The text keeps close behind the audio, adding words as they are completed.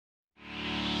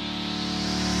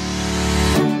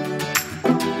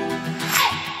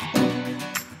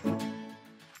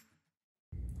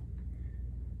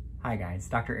Hi guys,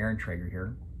 Dr. Traeger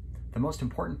here. The most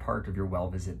important part of your well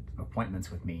visit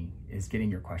appointments with me is getting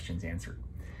your questions answered.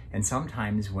 And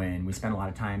sometimes when we spend a lot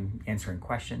of time answering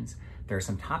questions, there are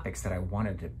some topics that I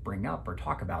wanted to bring up or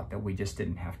talk about that we just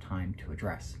didn't have time to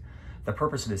address. The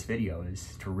purpose of this video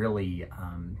is to really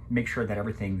make sure that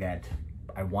everything that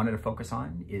I wanted to focus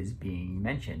on is being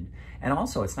mentioned. And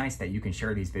also it's nice that you can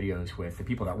share these videos with the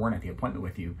people that weren't at the appointment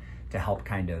with you to help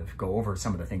kind of go over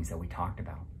some of the things that we talked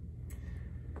about.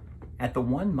 At the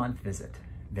 1 month visit,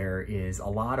 there is a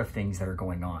lot of things that are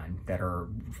going on that are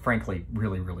frankly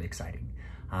really exciting.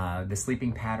 The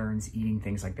sleeping patterns, eating,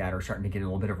 things like that are starting to get a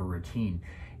little bit of a routine.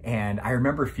 And I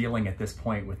remember feeling at this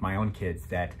point with my own kids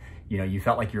that, you know, you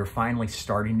felt like you were finally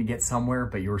starting to get somewhere,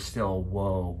 but you were still,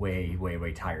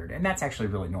 way tired. And that's actually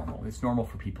really normal. It's normal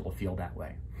for people to feel that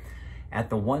way.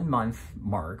 At the 1 month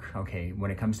mark, okay,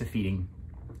 when it comes to feeding,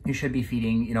 you should be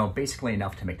feeding, you know, basically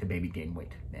enough to make the baby gain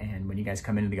weight. And when you guys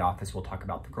come into the office, we'll talk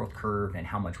about the growth curve and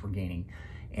how much we're gaining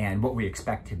and what we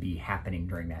expect to be happening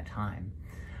during that time.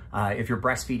 If you're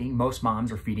breastfeeding, most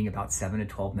moms are feeding about 7 to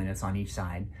 12 minutes on each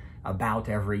side, about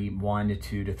every 1 to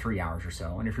 2 to 3 hours or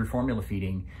so. And if you're formula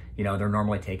feeding, you know, they're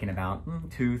normally taking about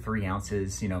 2-3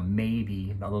 ounces, you know,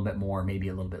 maybe a little bit more, maybe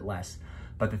a little bit less.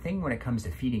 But the thing when it comes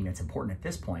to feeding that's important at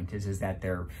this point is that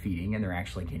they're feeding and they're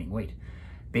actually gaining weight.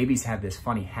 Babies have this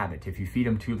funny habit. If you feed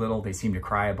them too little, they seem to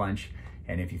cry a bunch.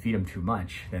 And if you feed them too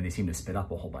much, then they seem to spit up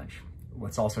a whole bunch.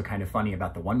 What's also kind of funny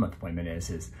about the 1 month appointment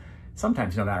is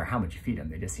sometimes no matter how much you feed them,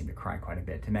 they just seem to cry quite a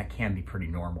bit. And that can be pretty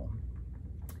normal.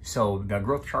 So the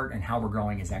growth chart and how we're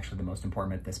growing is actually the most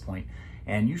important at this point.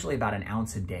 And usually about an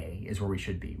ounce a day is where we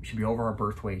should be. We should be over our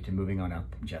birth weight and moving on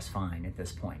up just fine at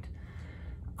this point.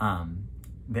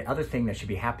 The other thing that should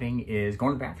be happening is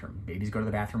going to the bathroom. Babies go to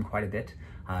the bathroom quite a bit.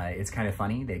 It's kind of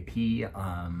funny. They pee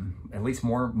at least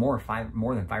more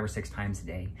than 5 or 6 times a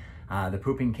day. The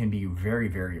pooping can be very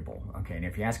variable. Okay, and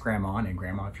if you ask grandma, and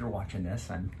grandma, if you're watching this,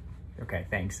 okay,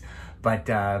 thanks. But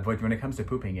when it comes to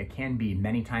pooping, it can be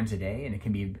many times a day and it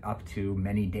can be up to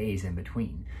many days in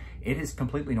between. It is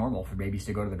completely normal for babies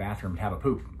to go to the bathroom and have a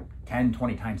poop 10,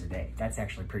 20 times a day. That's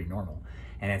actually pretty normal.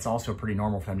 And it's also pretty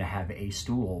normal for them to have a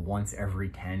stool once every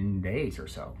 10 days or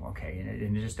so, okay?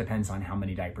 And it just depends on how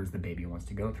many diapers the baby wants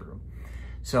to go through.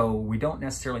 So we don't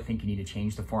necessarily think you need to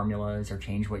change the formulas or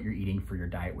change what you're eating for your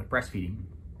diet with breastfeeding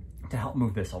to help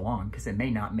move this along, because it may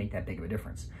not make that big of a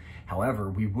difference. However,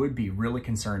 we would be really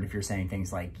concerned if you're saying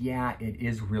things like, yeah, it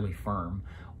is really firm,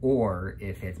 or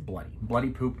if it's bloody. Bloody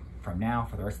poop from now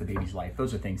for the rest of the baby's life.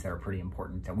 Those are things that are pretty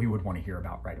important that we would want to hear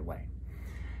about right away.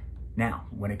 Now,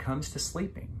 when it comes to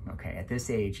sleeping, okay, at this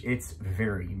age, it's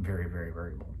very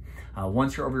variable.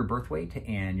 Once you're over your birth weight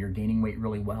and you're gaining weight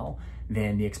really well,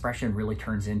 then the expression really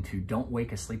turns into don't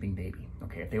wake a sleeping baby.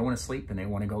 Okay, if they want to sleep and they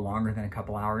want to go longer than a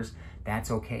couple hours,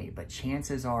 that's okay. But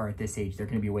chances are at this age, they're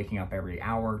going to be waking up every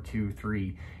hour, 2,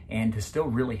 3, and to still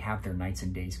really have their nights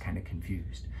and days kind of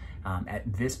confused.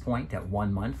 At this point, at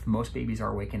 1 month, most babies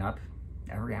are waking up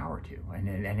every hour or 2,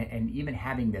 and even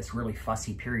having this really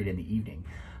fussy period in the evening.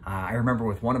 I remember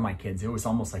with one of my kids, it was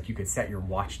almost like you could set your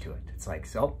watch to it. It's like,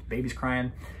 so baby's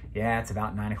crying. Yeah, it's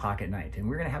about 9 o'clock at night. And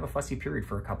we're gonna have a fussy period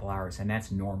for a couple hours, and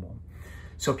that's normal.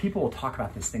 So people will talk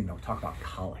about this thing, they'll talk about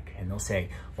colic, and they'll say,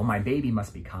 well, my baby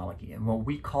must be colicky. And what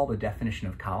we call the definition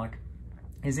of colic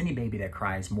is any baby that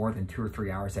cries more than 2 or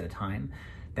 3 hours at a time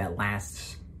that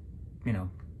lasts, you know,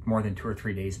 more than 2 or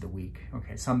 3 days of the week.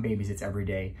 Okay, some babies it's every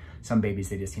day. Some babies,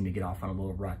 they just seem to get off on a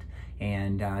little rut.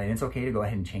 And it's okay to go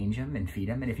ahead and change them and feed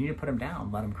them. And if you need to put them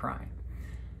down, let them cry.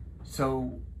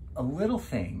 So a little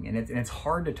thing, and it's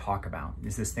hard to talk about,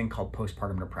 is this thing called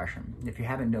postpartum depression. If you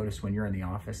haven't noticed, when you're in the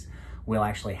office, we'll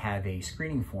actually have a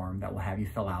screening form that will have you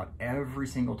fill out every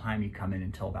single time you come in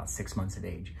until about 6 months of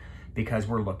age, because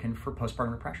we're looking for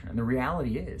postpartum depression. And the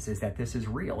reality is that this is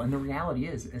real. And the reality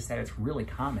is that it's really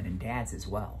common in dads as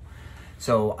well.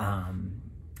 So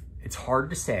it's hard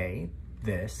to say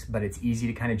this, but it's easy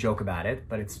to kind of joke about it,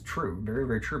 but it's true,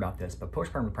 very true about this. But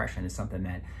postpartum depression is something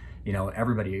that, you know,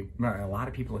 a lot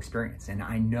of people experience. And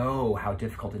I know how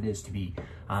difficult it is to be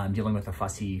dealing with a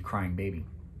fussy, crying baby.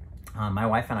 My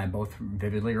wife and I both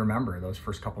vividly remember those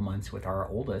first couple months with our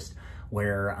oldest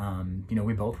where, you know,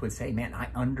 we both would say, man, I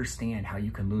understand how you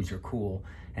can lose your cool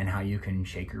and how you can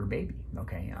shake your baby,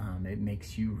 okay? It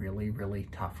makes you really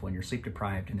tough when you're sleep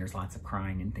deprived and there's lots of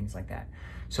crying and things like that.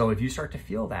 So if you start to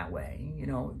feel that way, you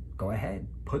know, go ahead,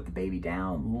 put the baby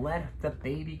down, let the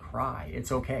baby cry,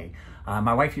 it's okay.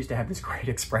 My wife used to have this great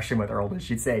expression with our oldest.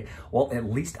 She'd say, well, at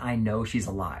least I know she's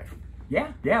alive.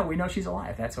 Yeah, we know she's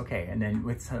alive. That's okay. And then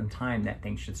with some time, that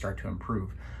thing should start to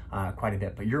improve quite a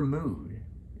bit. But your mood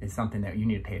is something that you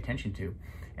need to pay attention to.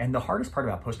 And the hardest part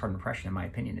about postpartum depression, in my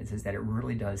opinion, is that it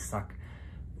really does suck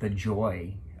the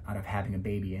joy out of having a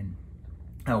baby and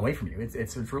away from you.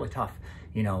 It's really tough.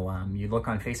 You know, you look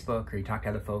on Facebook or you talk to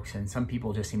other folks, and some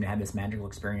people just seem to have this magical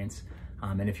experience.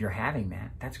 And if you're having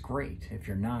that, that's great. If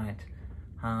you're not,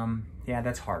 yeah,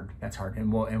 that's hard. That's hard.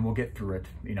 And we'll get through it,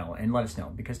 you know, and let us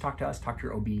know, because talk to us, talk to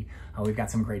your OB. We've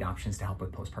got some great options to help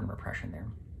with postpartum depression there.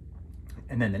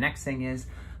 And then the next thing is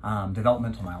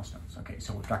developmental milestones. Okay,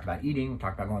 so we've talked about eating, we've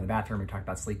talked about going to the bathroom, we've talked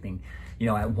about sleeping. You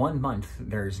know, at 1 month,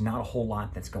 there's not a whole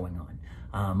lot that's going on.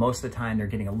 Most of the time, they're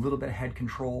getting a little bit of head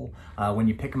control. When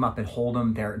you pick them up and hold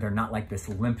them, they're not like this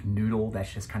limp noodle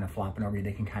that's just kind of flopping over you.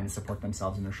 They can kind of support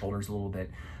themselves in their shoulders a little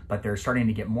bit, but they're starting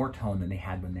to get more tone than they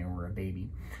had when they were a baby.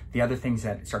 The other things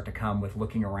that start to come with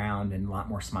looking around and a lot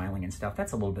more smiling and stuff,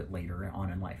 that's a little bit later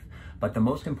on in life. But the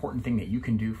most important thing that you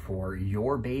can do for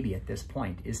your baby at this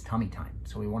point is tummy time.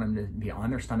 So we want them to be on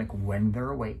their stomach when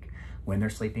they're awake. When they're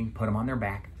sleeping, put them on their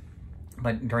back.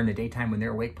 But during the daytime when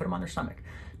they're awake, put them on their stomach.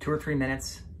 2 or 3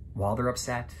 minutes while they're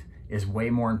upset is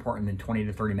way more important than 20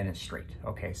 to 30 minutes straight.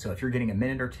 Okay, so if you're getting a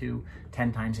minute or two,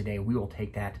 10 times a day, we will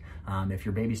take that. If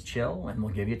your baby's chill, and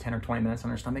we'll give you 10 or 20 minutes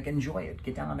on their stomach, enjoy it.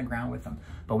 Get down on the ground with them.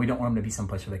 But we don't want them to be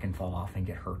someplace where they can fall off and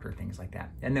get hurt or things like that.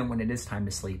 And then when it is time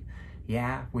to sleep,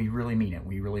 yeah, we really mean it.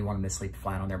 We really want them to sleep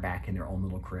flat on their back in their own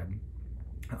little crib,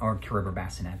 or crib or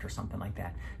bassinet or something like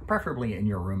that. Preferably in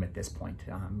your room at this point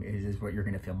is what you're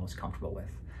gonna feel most comfortable with.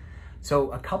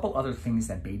 So a couple other things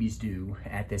that babies do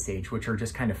at this age, which are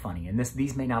just kind of funny, and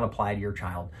these may not apply to your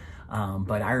child,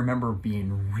 but I remember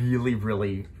being really,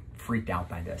 really freaked out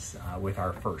by this with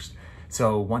our first.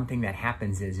 So one thing that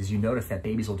happens is you notice that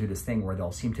babies will do this thing where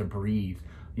they'll seem to breathe,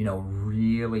 you know,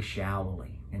 really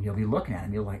shallowly. And you'll be looking at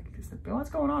them, you're like, what's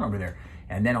going on over there?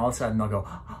 And then all of a sudden they'll go,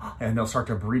 and they'll start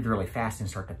to breathe really fast and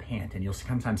start to pant. And you'll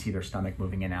sometimes see their stomach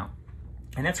moving in and out.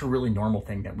 And that's a really normal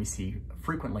thing that we see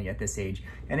frequently at this age.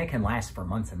 And it can last for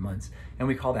months and months. And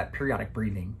we call that periodic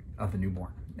breathing of the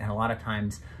newborn. And a lot of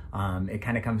times it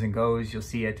kind of comes and goes. You'll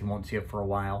see it, you won't see it for a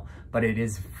while, but it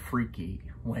is freaky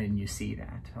when you see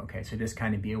that. Okay, so just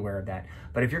kind of be aware of that.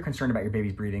 But if you're concerned about your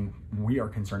baby's breathing, we are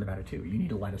concerned about it too. You need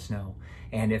to let us know.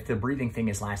 And if the breathing thing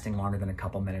is lasting longer than a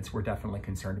couple minutes, we're definitely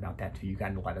concerned about that too. You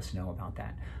got to let us know about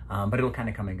that. But it'll kind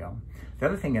of come and go. The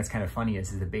other thing that's kind of funny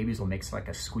is the babies will make like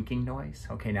a squeaking noise.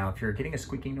 Okay, now if you're getting a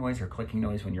squeaking noise or clicking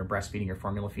noise when you're breastfeeding or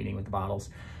formula feeding with the bottles,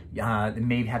 it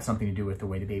may have something to do with the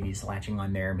way the baby's latching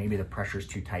on there. Maybe the pressure's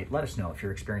too tight. Let us know if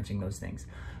you're experiencing those things.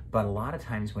 But a lot of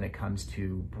times when it comes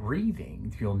to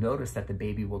breathing, you'll notice that the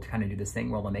baby will kind of do this thing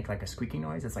where they'll make like a squeaking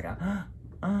noise. It's like a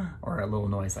or a little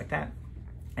noise like that.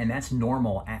 And that's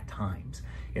normal at times.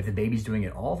 If the baby's doing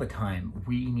it all the time,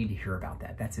 we need to hear about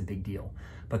that. That's a big deal.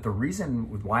 But the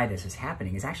reason why this is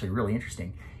happening is actually really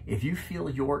interesting. If you feel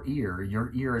your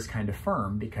ear is kind of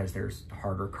firm because there's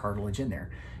harder cartilage in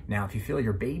there. Now, if you feel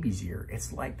your baby's ear,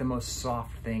 it's like the most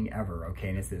soft thing ever, okay?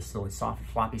 And it's this really soft,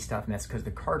 floppy stuff, and that's because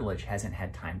the cartilage hasn't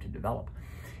had time to develop.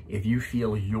 If you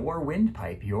feel your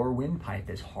windpipe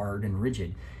is hard and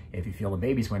rigid. If you feel the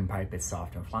baby's windpipe, it's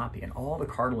soft and floppy. And all the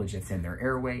cartilage that's in their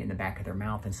airway, in the back of their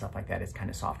mouth and stuff like that is kind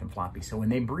of soft and floppy. So when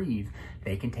they breathe,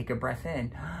 they can take a breath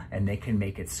in and they can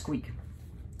make it squeak.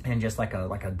 And just like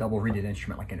a double-reeded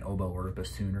instrument, like an oboe or a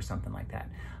bassoon or something like that.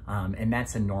 And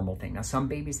that's a normal thing. Now, some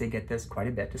babies, they get this quite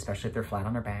a bit, especially if they're flat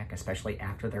on their back, especially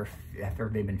after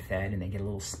they've been fed and they get a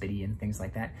little spitty and things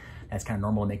like that. That's kind of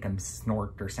normal to make them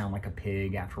snort or sound like a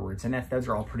pig afterwards. And those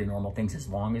are all pretty normal things as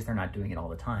long as they're not doing it all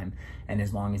the time and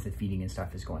as long as the feeding and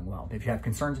stuff is going well. If you have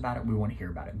concerns about it, we want to hear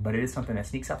about it. But it is something that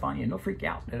sneaks up on you and it'll freak you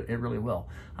out. It really will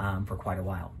for quite a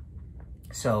while.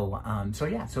 So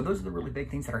yeah, so those are the really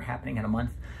big things that are happening in a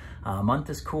month. A month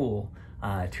is cool.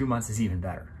 2 months is even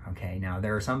better. Okay. Now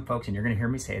there are some folks, and you're going to hear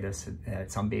me say this,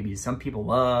 some people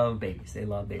love babies. They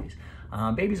love babies.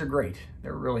 Babies are great.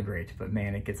 They're really great, but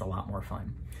man, it gets a lot more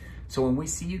fun. So when we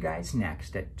see you guys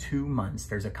next at 2 months,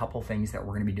 there's a couple things that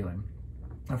we're going to be doing.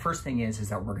 The first thing is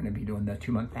that we're going to be doing the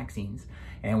 2-month vaccines.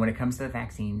 And when it comes to the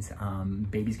vaccines,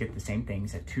 babies get the same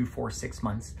things at 2, 4, 6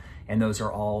 months. And those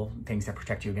are all things that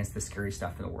protect you against the scary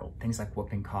stuff in the world. Things like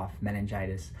whooping cough,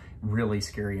 meningitis, really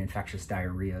scary infectious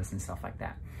diarrheas and stuff like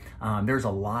that. There's a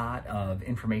lot of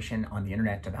information on the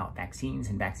internet about vaccines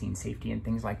and vaccine safety and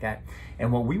things like that.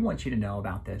 And what we want you to know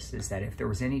about this is that if there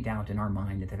was any doubt in our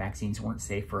mind that the vaccines weren't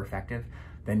safe or effective,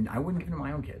 then I wouldn't give them to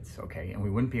my own kids, okay? And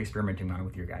we wouldn't be experimenting on it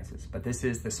with your guys's. But this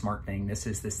is the smart thing. This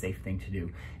is the safe thing to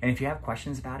do. And if you have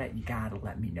questions about it, you gotta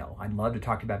let me know. I'd love to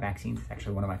talk to you about vaccines. It's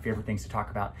actually one of my favorite things to talk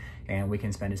about, and we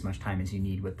can spend as much time as you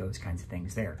need with those kinds of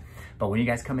things there. But when you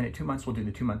guys come in at 2 months, we'll do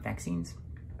the 2-month vaccines.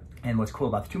 And what's cool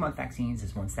about the 2-month vaccines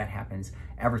is once that happens,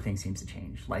 everything seems to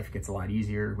change. Life gets a lot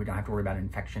easier. We don't have to worry about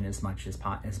infection as much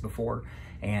as before.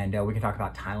 And we can talk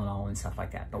about Tylenol and stuff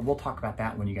like that. But we'll talk about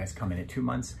that when you guys come in at 2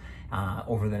 months.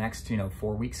 Over the next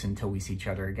 4 weeks until we see each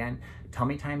other again.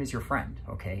 Tummy time is your friend,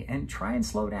 okay? And try and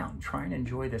slow down. Try and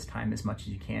enjoy this time as much as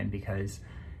you can, because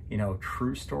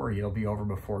true story, it'll be over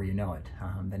before you know it.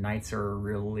 The nights are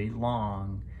really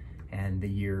long and the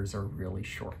years are really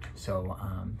short. So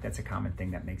that's a common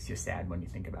thing that makes you sad when you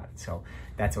think about it. So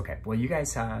that's okay. Well, you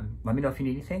guys, let me know if you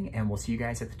need anything, and we'll see you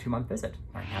guys at the 2-month visit.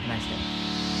 All right, have a nice day.